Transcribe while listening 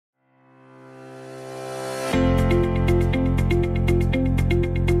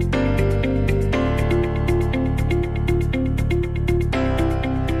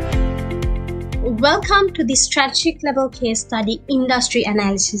Welcome to the strategic level case study industry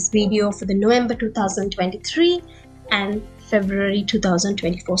analysis video for the November 2023 and February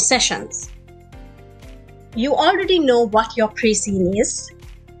 2024 sessions. You already know what your pre-scene is,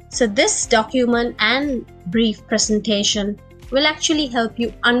 so this document and brief presentation will actually help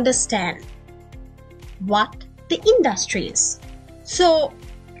you understand what the industry is. So,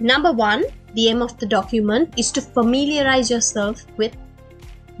 number one, the aim of the document is to familiarize yourself with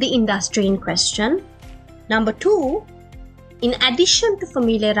the industry in question. Number two, in addition to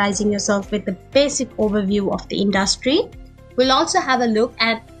familiarizing yourself with the basic overview of the industry, we'll also have a look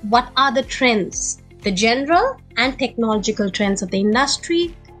at what are the trends, the general and technological trends of the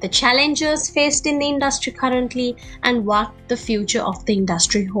industry, the challenges faced in the industry currently, and what the future of the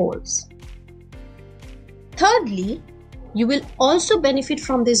industry holds. Thirdly, you will also benefit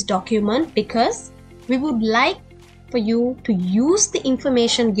from this document because we would like for you to use the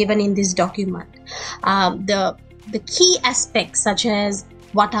information given in this document. The key aspects such as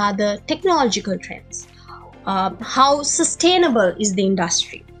what are the technological trends, how sustainable is the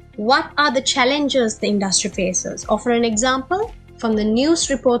industry, what are the challenges the industry faces, or for an example, from the news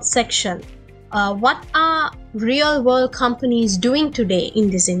report section, what are real world companies doing today in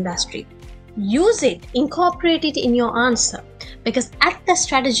this industry. Use it, incorporate it in your answer, because at the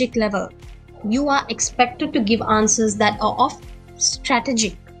strategic level, you are expected to give answers that are of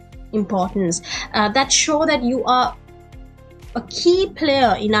strategic importance, that show that you are a key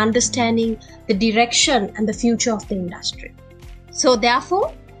player in understanding the direction and the future of the industry. So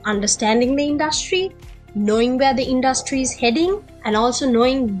therefore, understanding the industry, knowing where the industry is heading, and also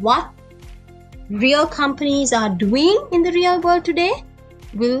knowing what real companies are doing in the real world today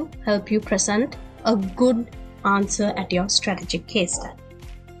will help you present a good answer at your strategic case study.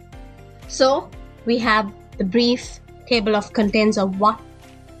 So we have the brief table of contents of what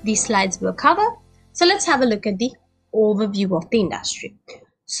these slides will cover. So let's have a look at the overview of the industry.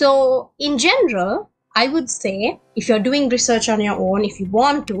 So in general, I would say if you're doing research on your own, if you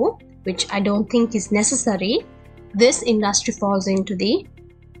want to, which I don't think is necessary, this industry falls into the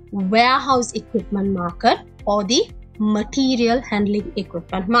warehouse equipment market or the material handling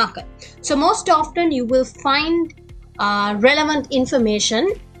equipment market. So most often you will find relevant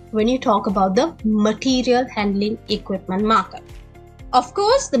information when you talk about the material handling equipment market. Of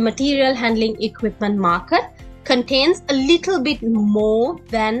course, the material handling equipment market contains a little bit more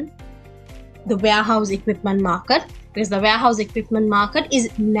than the warehouse equipment market, because the warehouse equipment market is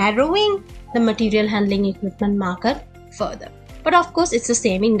narrowing the material handling equipment market further. But of course, it's the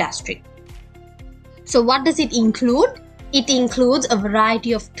same industry. So what does it include? It includes a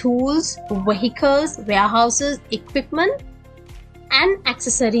variety of tools, vehicles, warehouses, equipment, and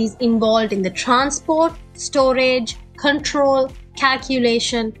accessories involved in the transport, storage, control,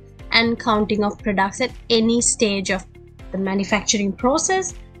 calculation, and counting of products at any stage of the manufacturing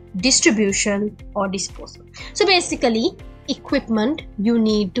process, distribution, or disposal. So basically, equipment you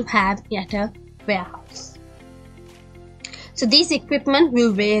need to have at a warehouse. So these equipment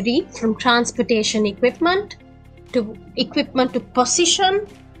will vary from transportation equipment to equipment to position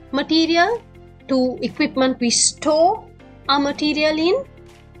material to equipment we store our material in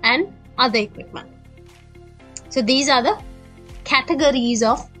and other equipment. So these are the categories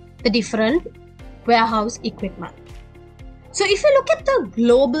of the different warehouse equipment. So if you look at the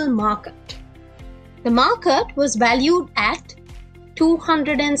global market, the market was valued at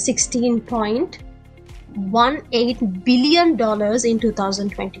 $216.18 billion in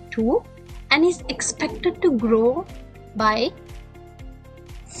 2022 and is expected to grow by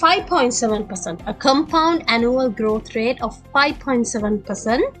 5.7%, a compound annual growth rate of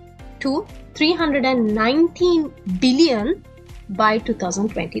 5.7% to $319 billion by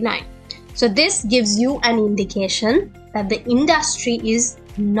 2029. So this gives you an indication that the industry is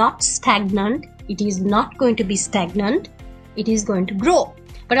not stagnant. It is not going to be stagnant. It is going to grow.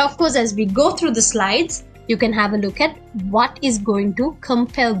 But of course, as we go through the slides, you can have a look at what is going to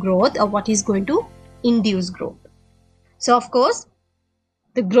compel growth or what is going to induce growth. So of course,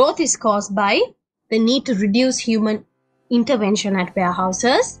 the growth is caused by the need to reduce human intervention at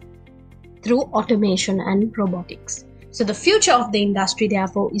warehouses through automation and robotics. So the future of the industry,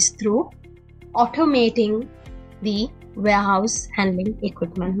 therefore, is through automating the warehouse handling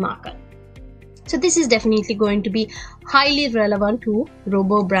equipment market. So this is definitely going to be highly relevant to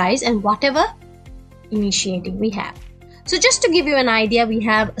RoboBrize and whatever initiative we have. So just to give you an idea, we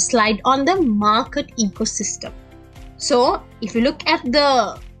have a slide on the market ecosystem. So if you look at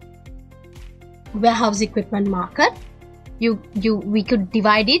the warehouse equipment market, we could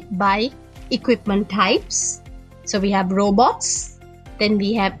divide it by equipment types. So we have robots, then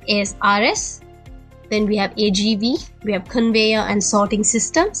we have ASRS, Then we have AGV, we have conveyor and sorting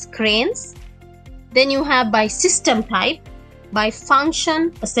systems, cranes. Then you have by system type, by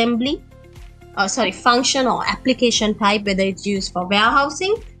function or application type, whether it's used for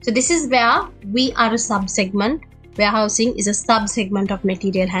warehousing. So this is where we are a sub-segment. Warehousing is a sub-segment of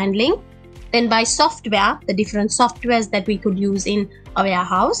material handling. Then by software, the different softwares that we could use in a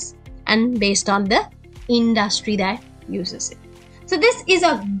warehouse, and based on the industry that uses it. So this is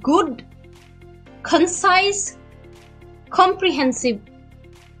a good, concise, comprehensive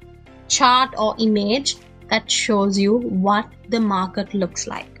chart or image that shows you what the market looks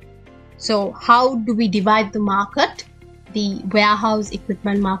like. So how do we divide the market? The warehouse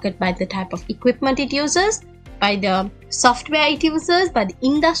equipment market by the type of equipment it uses, by the software it uses, by the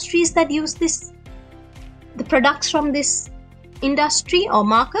industries that use this, the products from this industry or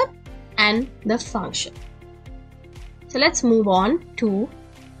market, and the function. So let's move on to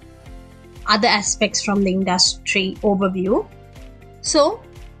other aspects from the industry overview. So,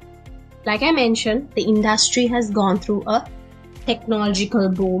 like I mentioned, the industry has gone through a technological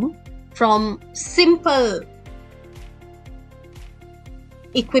boom from simple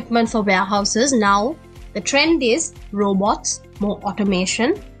equipment for warehouses. Now, the trend is robots, more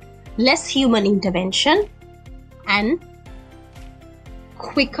automation, less human intervention, and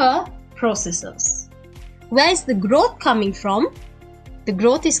quicker processes. Where is the growth coming from? The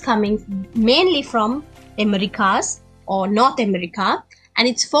growth is coming mainly from Americas or North America, and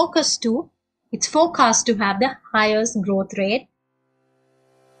it's forecast to have the highest growth rate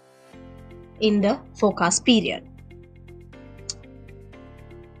in the forecast period.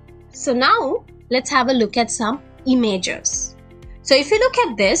 So now let's have a look at some images. So if you look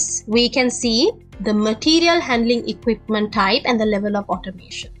at this, we can see the material handling equipment type and the level of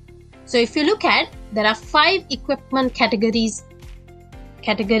automation. So if you look at, there are 5 equipment categories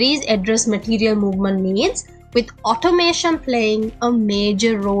address material movement needs, with automation playing a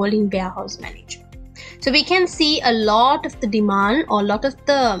major role in warehouse management. So we can see a lot of the demand or a lot of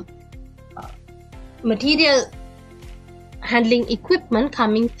the material handling equipment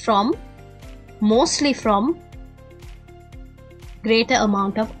coming from, mostly from, greater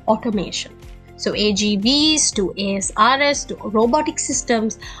amount of automation. So AGVs to ASRS to robotic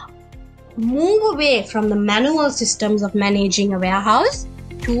systems move away from the manual systems of managing a warehouse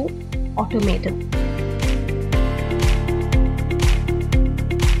to automated.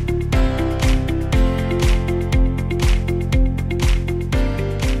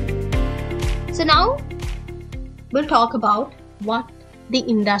 So now we'll talk about what the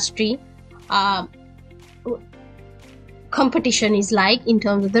industry competition is like in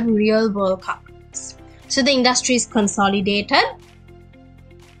terms of the real world companies. So the industry is consolidated,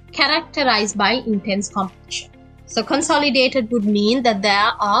 characterized by intense competition. So consolidated would mean that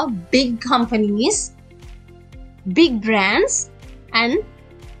there are big companies, big brands, and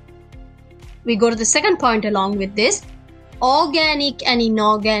we go to the second point along with this, organic and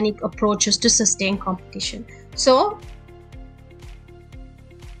inorganic approaches to sustain competition. So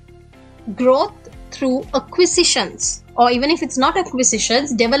growth through acquisitions, or even if it's not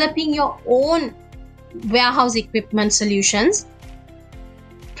acquisitions, developing your own warehouse equipment solutions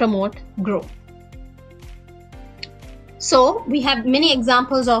promote growth. So we have many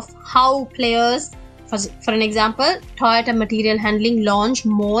examples of how players, for an example, Toyota Material Handling launched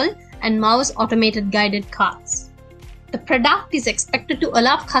Mole and Mouse automated guided carts. The product is expected to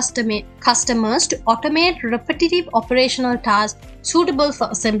allow customers to automate repetitive operational tasks suitable for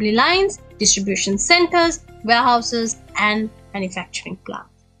assembly lines, distribution centers, warehouses, and manufacturing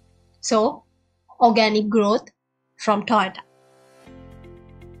plants. So, organic growth from Toyota.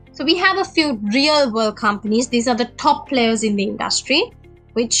 So we have a few real world companies. These are the top players in the industry,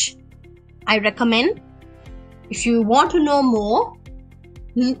 which I recommend. If you want to know more,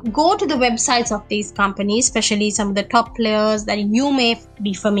 go to the websites of these companies, especially some of the top players that you may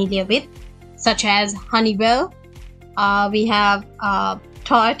be familiar with, such as Honeywell, we have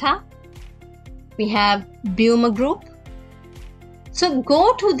Toyota, we have Buma Group. So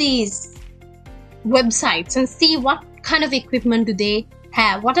go to these websites and see what kind of equipment do they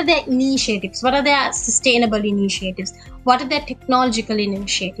have, what are their initiatives, what are their sustainable initiatives, what are their technological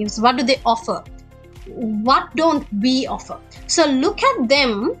initiatives, what do they offer, what don't we offer. So look at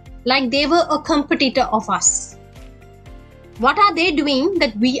them like they were a competitor of us. What are they doing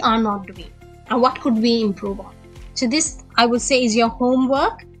that we are not doing, and what could we improve on? So this, I would say, is your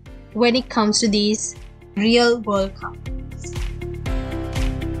homework when it comes to these real world companies.